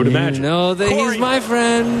commissioner, I would imagine. You know that he's my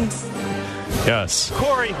friend. Yes.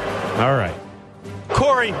 Corey. All right.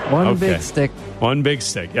 Corey. One big stick. One big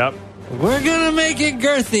stick, yep. We're going to make it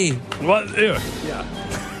girthy. What? Yeah.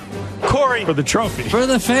 Corey. For the trophy. For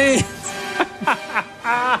the fans.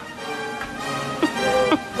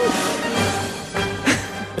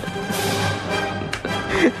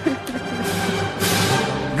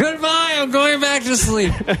 Goodbye. I'm going back to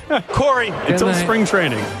sleep. Corey. Until spring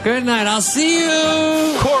training. Good night. I'll see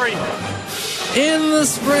you. Corey. In the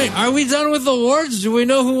spring. Are we done with awards? Do we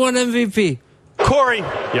know who won MVP? Corey.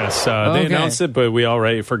 Yes, they announced it, but we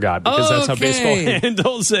already forgot because that's how baseball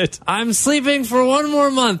handles it. I'm sleeping for one more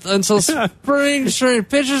month until spring training.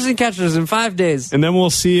 Pitchers and catchers in 5 days. And then we'll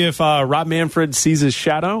see if Rob Manfred sees his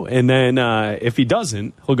shadow, and then if he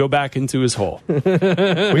doesn't, he'll go back into his hole. We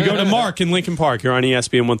go to Mark in Lincoln Park here on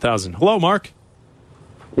ESPN 1000. Hello, Mark.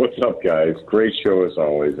 What's up, guys? Great show as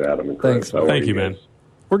always, Adam and Chris. Thanks. Thank you, man.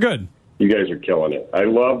 We're good. You guys are killing it. I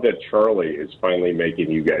love that Charlie is finally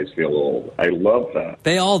making you guys feel old. I love that.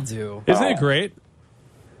 They all do. Isn't it great?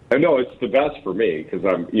 I know it's the best for me because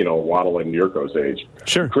I'm, waddling Yurko's age.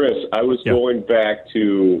 Sure. Chris, I was going back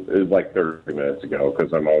to like 30 minutes ago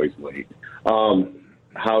because I'm always late.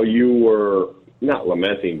 How you were not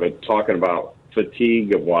lamenting, but talking about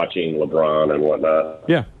fatigue of watching LeBron and whatnot.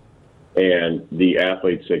 Yeah. And the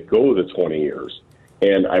athletes that go the 20 years.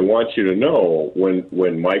 And I want you to know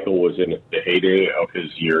when Michael was in the heyday of his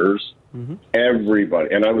years, everybody,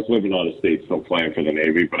 and I was living out of state still playing for the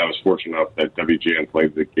Navy, but I was fortunate enough that WGN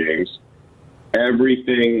played the games.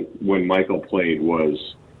 Everything when Michael played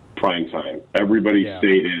was prime time. Everybody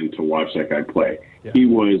stayed in to watch that guy play. Yeah. He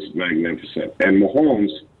was magnificent. And Mahomes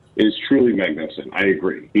is truly magnificent. I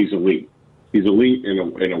agree. He's elite. He's elite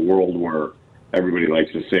in a world where everybody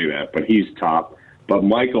likes to say that, but he's top. But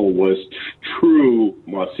Michael was true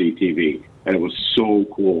must-see TV, and it was so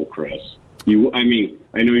cool, Chris. I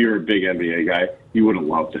know you're a big NBA guy. You would have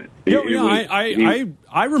loved it.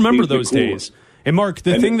 I remember those days. And Mark,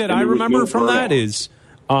 the thing that I remember from that is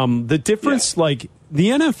the difference. Yeah. Like the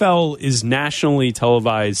NFL is nationally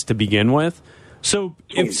televised to begin with, so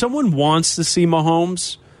if someone wants to see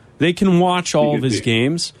Mahomes, they can watch all of his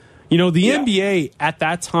games. The NBA at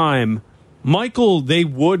that time, Michael, they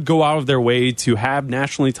would go out of their way to have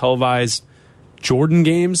nationally televised Jordan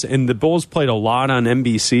games, and the Bulls played a lot on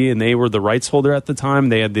NBC, and they were the rights holder at the time.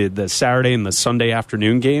 They had the Saturday and the Sunday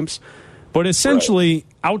afternoon games. But essentially,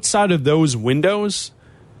 outside of those windows,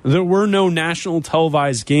 there were no national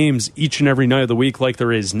televised games each and every night of the week like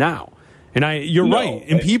there is now. And you're right.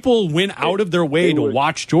 And people went out of their way to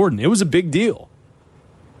watch Jordan. It was a big deal.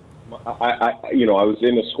 I was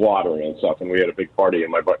in the squadron and stuff, and we had a big party,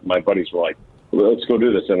 and my buddies were like, let's go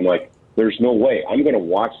do this. And I'm like, there's no way. I'm going to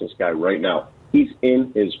watch this guy right now. He's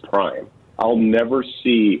in his prime. I'll never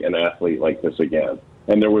see an athlete like this again.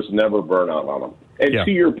 And there was never burnout on him. And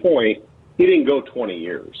to your point, he didn't go 20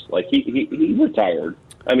 years. Like, he retired.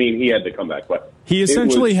 I mean, he had to come back. But he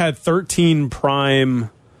essentially had 13 prime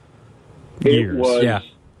years. It was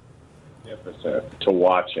magnificent to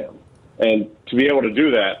watch him. And to be able to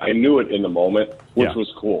do that, I knew it in the moment, which was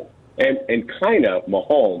cool. And kind of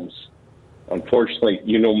Mahomes, unfortunately,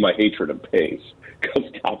 my hatred of Pace.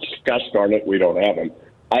 Because gosh darn it, we don't have him.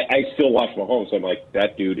 I still watch Mahomes. I'm like,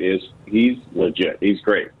 that dude he's legit. He's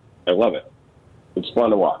great. I love it. It's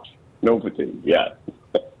fun to watch. No fatigue. Yeah.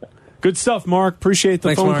 Good stuff, Mark. Appreciate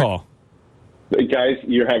the phone call. Hey, guys,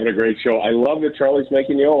 you're having a great show. I love that Charlie's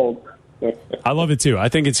making you old. I love it, too. I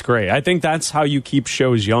think it's great. I think that's how you keep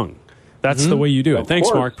shows young. That's the way you do it.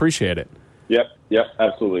 Thanks, Mark. Appreciate it. Yep,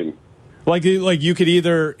 absolutely. Like you could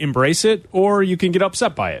either embrace it or you can get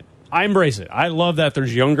upset by it. I embrace it. I love that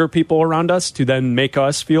there's younger people around us to then make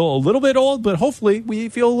us feel a little bit old, but hopefully we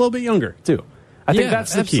feel a little bit younger, too. I think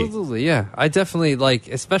that's the key. Absolutely, yeah. I definitely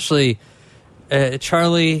especially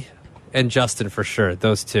Charlie and Justin for sure,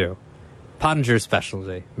 those two. Pottinger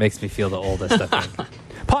especially makes me feel the oldest, I think.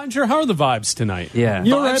 Pottinger, how are the vibes tonight? Yeah.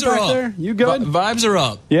 You all right back there? You good? Vibes are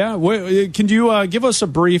up. Yeah. Can you give us a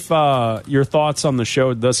brief, your thoughts on the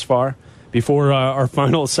show thus far before our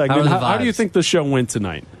final segment? How do you think the show went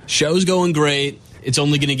tonight? Show's going great. It's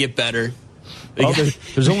only going to get better.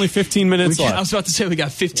 There's only 15 minutes left. I was about to say we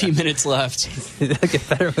got 15 minutes left. It'll get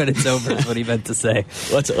better when it's over is what he meant to say.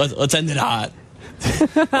 Let's end it hot.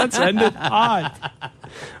 Let's end it hot.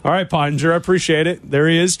 All right, Pottinger, I appreciate it. There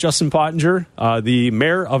he is, Justin Pottinger, the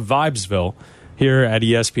mayor of Vibesville here at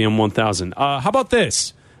ESPN 1000. How about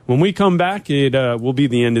this? When we come back, it will be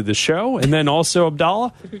the end of the show. And then also,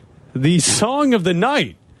 Abdalla, the song of the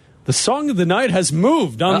night. The song of the night has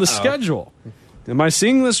moved on the schedule. Am I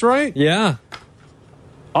seeing this right? Yeah.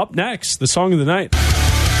 Up next, the song of the night.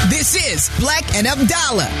 This is Bleck and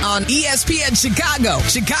Abdalla on ESPN Chicago,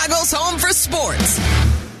 Chicago's home for sports.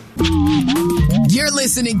 You're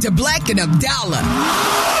listening to Bleck and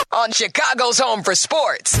Abdalla on Chicago's home for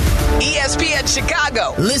sports. ESPN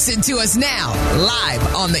Chicago. Listen to us now,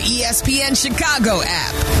 live on the ESPN Chicago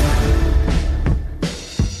app.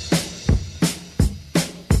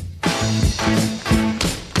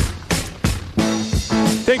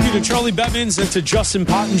 Thank you to Charlie Bevins and to Justin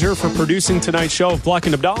Pottinger for producing tonight's show of Bleck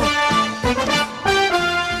and Abdalla.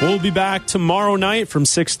 We'll be back tomorrow night from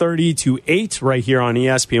 6:30 to 8 right here on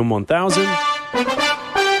ESPN 1000.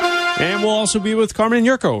 And we'll also be with Carmen and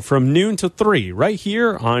Yurko from noon to 3 right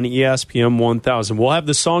here on ESPN 1000. We'll have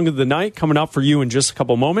the song of the night coming up for you in just a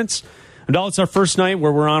couple moments. Abdalla, it's our first night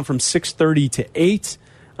where we're on from 6:30 to 8.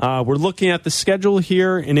 We're looking at the schedule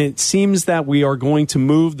here, and it seems that we are going to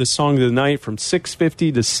move the song of the night from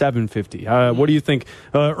 6:50 to 7:50. What do you think?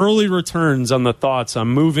 Early returns on the thoughts on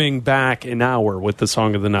moving back an hour with the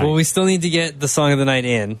song of the night. Well, we still need to get the song of the night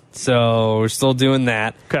in, so we're still doing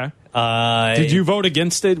that. Okay. Did you vote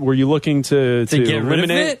against it? Were you looking to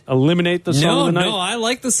get eliminate the song of the night? No, I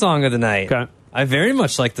like the song of the night. Okay. I very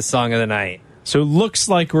much like the song of the night. So it looks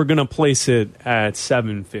like we're going to place it at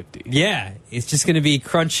 7:50. Yeah, it's just going to be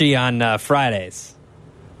crunchy on Fridays.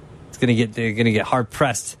 They're going to get hard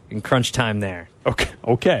pressed in crunch time there.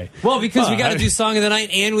 Okay. Well, because we got to do song of the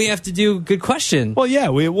night and we have to do good question. Well, yeah,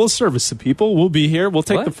 we'll service the people. We'll be here. We'll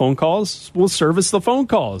take the phone calls. We'll service the phone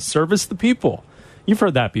calls. Service the people. You've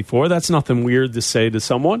heard that before. That's nothing weird to say to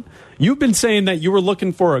someone. You've been saying that you were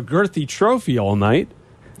looking for a girthy trophy all night.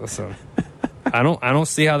 Listen. I don't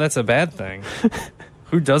see how that's a bad thing.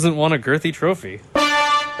 Who doesn't want a girthy trophy?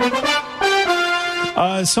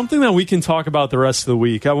 Something that we can talk about the rest of the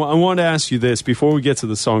week. I want to ask you this before we get to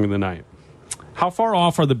the song of the night. How far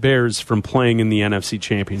off are the Bears from playing in the NFC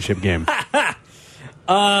Championship game? Man.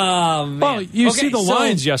 Well, you see the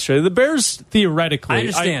lines yesterday. The Bears, theoretically, I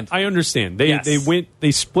understand. I understand. Yes.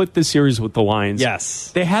 They split the series with the Lions.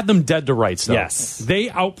 Yes. They had them dead to rights, though. Yes. They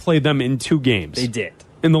outplayed them in 2 games. They did.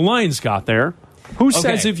 And the Lions got there. Who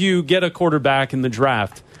says if you get a quarterback in the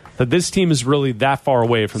draft that this team is really that far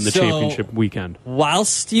away from the championship weekend?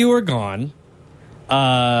 Whilst you were gone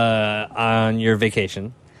on your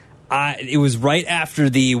vacation, it was right after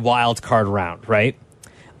the wild card round, right?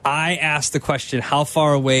 I asked the question, how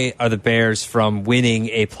far away are the Bears from winning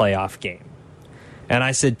a playoff game? And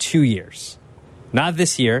I said 2 years. Not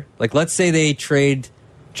this year. Like, let's say they trade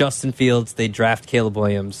Justin Fields, they draft Caleb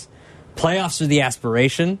Williams. Playoffs are the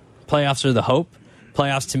aspiration. Playoffs are the hope.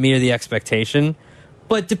 Playoffs, to me, are the expectation.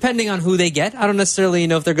 But depending on who they get, I don't necessarily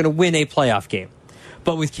know if they're going to win a playoff game.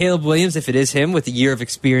 But with Caleb Williams, if it is him with a year of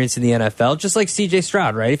experience in the NFL, just like C.J.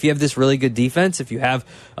 Stroud, right? If you have this really good defense, if you have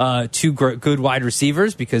 2 good wide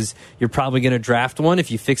receivers, because you're probably going to draft one if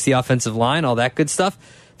you fix the offensive line, all that good stuff.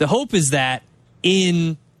 The hope is that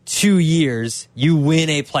in 2 years, you win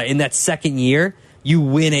in that second year, you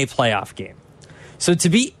win a playoff game. So to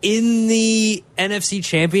be in the NFC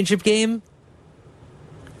Championship game,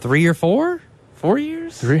 3 or 4? 4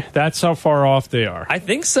 years? 3. That's how far off they are. I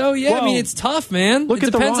think so, yeah. Well, I mean, it's tough, man. Look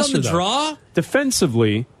at the roster, depends on the draw.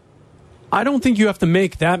 Defensively, I don't think you have to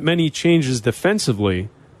make that many changes defensively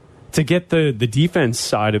to get the defense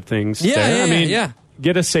side of things there. I mean,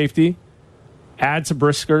 get a safety, add to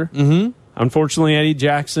Brisker. Mm-hmm. Unfortunately, Eddie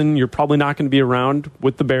Jackson, you're probably not going to be around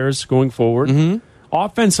with the Bears going forward. Mm-hmm.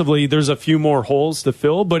 Offensively, there's a few more holes to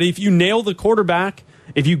fill, but if you nail the quarterback,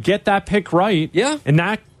 if you get that pick right, and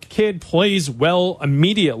that kid plays well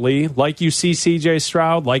immediately, like you see C.J.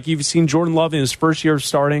 Stroud, like you've seen Jordan Love in his first year of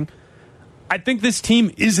starting, I think this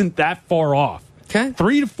team isn't that far off. Okay,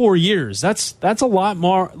 3 to 4 years. That's a lot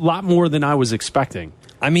more than I was expecting.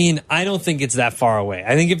 I mean, I don't think it's that far away.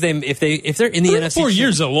 I think if they're in the 3 NFC, to 4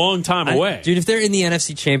 years is a long time away, dude. If they're in the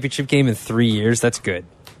NFC Championship game in 3 years, that's good.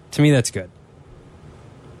 To me, that's good.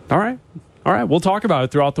 All right. We'll talk about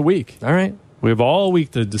it throughout the week. All right. We have all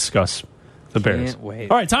week to discuss the Bears. Can't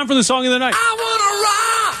wait. All right, time for the song of the night. I wanna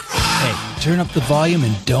rock! Hey, turn up the volume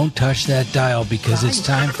and don't touch that dial because it's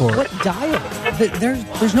time for... What dial?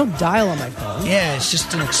 There's no dial on my phone. Yeah, it's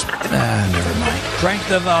just an... never mind. Crank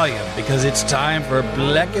the volume because it's time for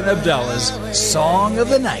Bleck and Abdalla's Song of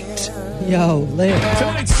the Night. Yo, Larry.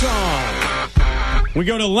 Tonight's song, we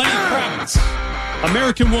go to Lenny Kravitz,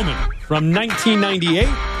 American Woman, from 1998.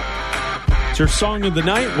 It's your Song of the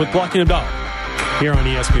Night with Bleck and Abdalla here on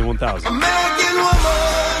ESPN 1000. American woman,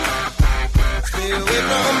 stay away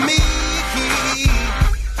from me.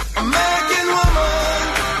 American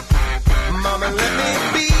woman, mama, let me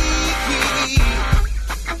be.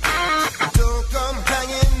 Don't come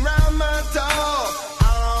hanging round my door.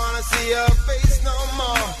 I don't want to see your face no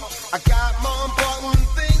more. I got more important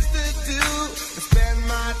things to do than spend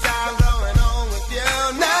my time going on with you.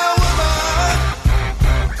 Now, woman,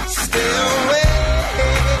 stay away.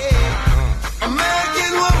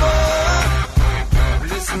 American woman,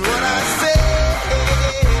 listen what I say.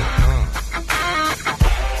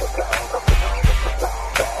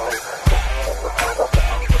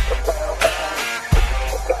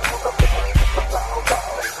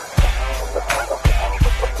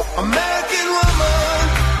 American woman,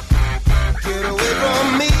 get away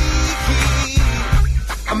from me.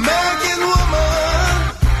 American woman,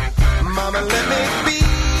 mama, let me be.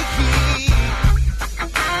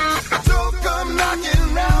 Don't come knocking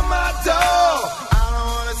round my door. I don't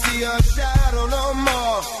want to see your shadow no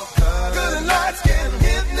more. Good lights can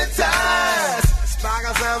hypnotize.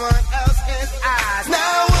 Sparkle someone else's eyes.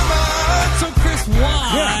 Now, woman. So, Chris,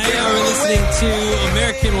 why are we listening to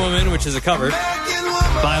American Woman, which is a cover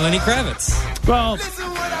by Lenny Kravitz? Well,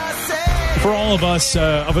 for all of us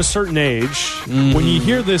of a certain age, when you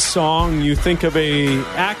hear this song, you think of a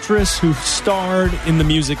actress who starred in the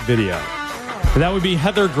music video. And that would be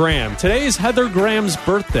Heather Graham. Today is Heather Graham's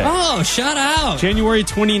birthday. Oh, shout out. January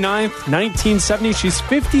 29th, 1970. She's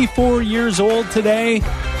 54 years old today.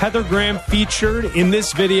 Heather Graham featured in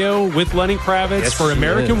this video with Lenny Kravitz for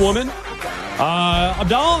American Woman.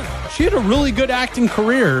 Abdalla, she had a really good acting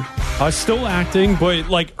career. Still acting, but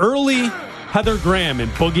like early Heather Graham in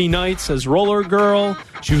Boogie Nights as Roller Girl.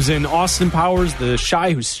 She was in Austin Powers, The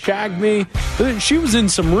Shy Who Shagged Me. She was in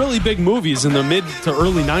some really big movies in the mid to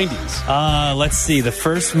early 90s. Let's see. The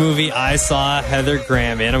first movie I saw Heather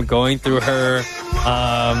Graham in, I'm going through her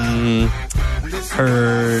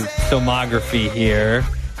filmography here.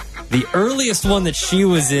 The earliest one that she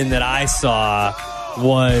was in that I saw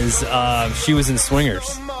was she was in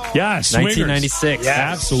Swingers. Yeah, Swingers. 1996. Yeah,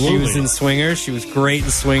 absolutely. She was in Swingers. She was great in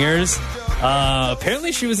Swingers.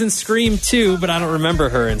 Apparently she was in Scream 2, but I don't remember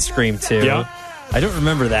her in Scream 2. Yeah. I don't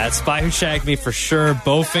remember that. Spy Who Shagged Me for sure.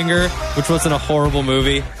 Bowfinger, which wasn't a horrible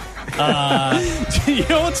movie. You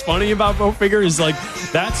know what's funny about Bowfinger is like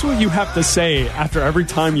that's what you have to say after every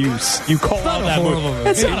time you call out that movie.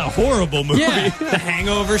 It's not a horrible movie. Yeah. The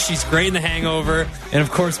Hangover, she's great in The Hangover, and of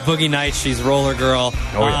course Boogie Nights, she's Roller Girl.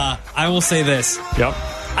 Oh, yeah. I will say this. Yep.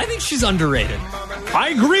 I think she's underrated.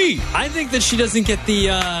 I agree. I think that she doesn't get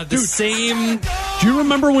the same. Do you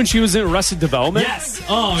remember when she was in Arrested Development? Yes.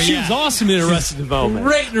 Oh, she yeah. was awesome in Arrested Development.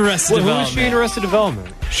 Great in Arrested Who Development. was she in Arrested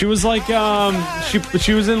Development? She was like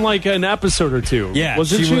she was in like an episode or two. Yeah,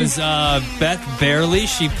 wasn't she? was Beth Barely.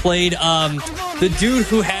 She played the dude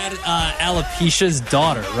who had alopecia's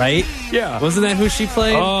daughter, right? Yeah. Wasn't that who she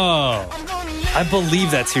played? Oh. I believe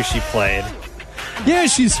that's who she played. Yeah,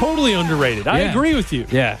 she's totally underrated. I agree with you.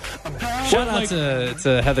 Yeah. Shout out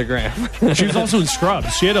to Heather Graham. She was also in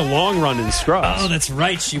Scrubs. She had a long run in Scrubs. Oh, that's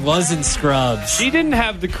right. She was in Scrubs. She didn't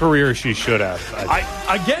have the career she should have.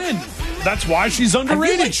 Again, that's why she's I feel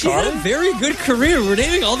underrated, like she had a very good career. We're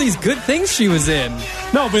naming all these good things she was in.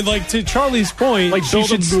 No, but like to Charlie's point, Like, she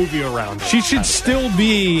build a should movie around her. She should still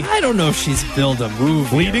be I don't know if she's built a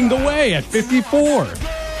movie. leading the way at 54.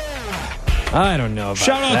 I don't know about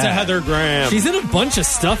Shout out that. to Heather Graham. She's in a bunch of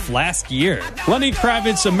stuff last year. Lenny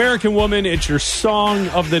Kravitz, American Woman. It's your song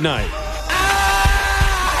of the night.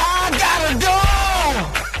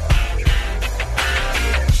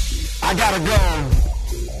 I gotta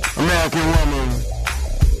go. American woman.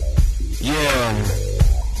 Yeah.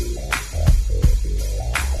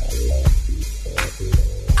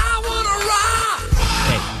 I wanna rock.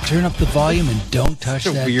 Hey, turn up the volume and don't touch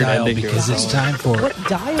that weird dial ending because here. it's time for. What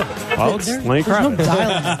dial? Oh, it's Lenny There's no Kravitz.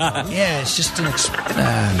 dial. Yeah, it's just an.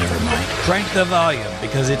 Never mind. Crank the volume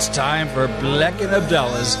because it's time for Bleck and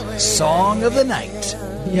Abdalla's Song of the Night.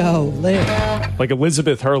 Yo, Larry. Like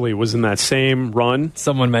Elizabeth Hurley was in that same run.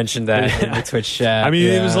 Someone mentioned that in the Twitch chat. I mean,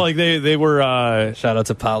 it was like they were shout out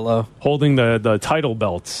to Paolo. holding the title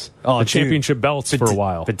belts, the dude. championship belts for a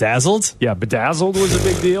while. Bedazzled? Yeah, Bedazzled was a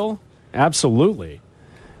big deal. Absolutely.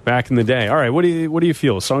 Back in the day. All right, what do you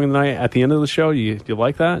feel? Song of the night at the end of the show? Do you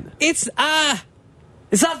like that? It's not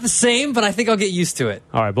the same, but I think I'll get used to it.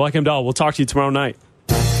 All right, Bleck and Abdalla. We'll talk to you tomorrow night.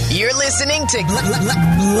 You're listening to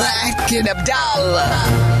Bleck and Abdalla.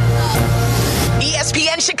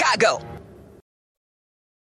 ESPN Chicago.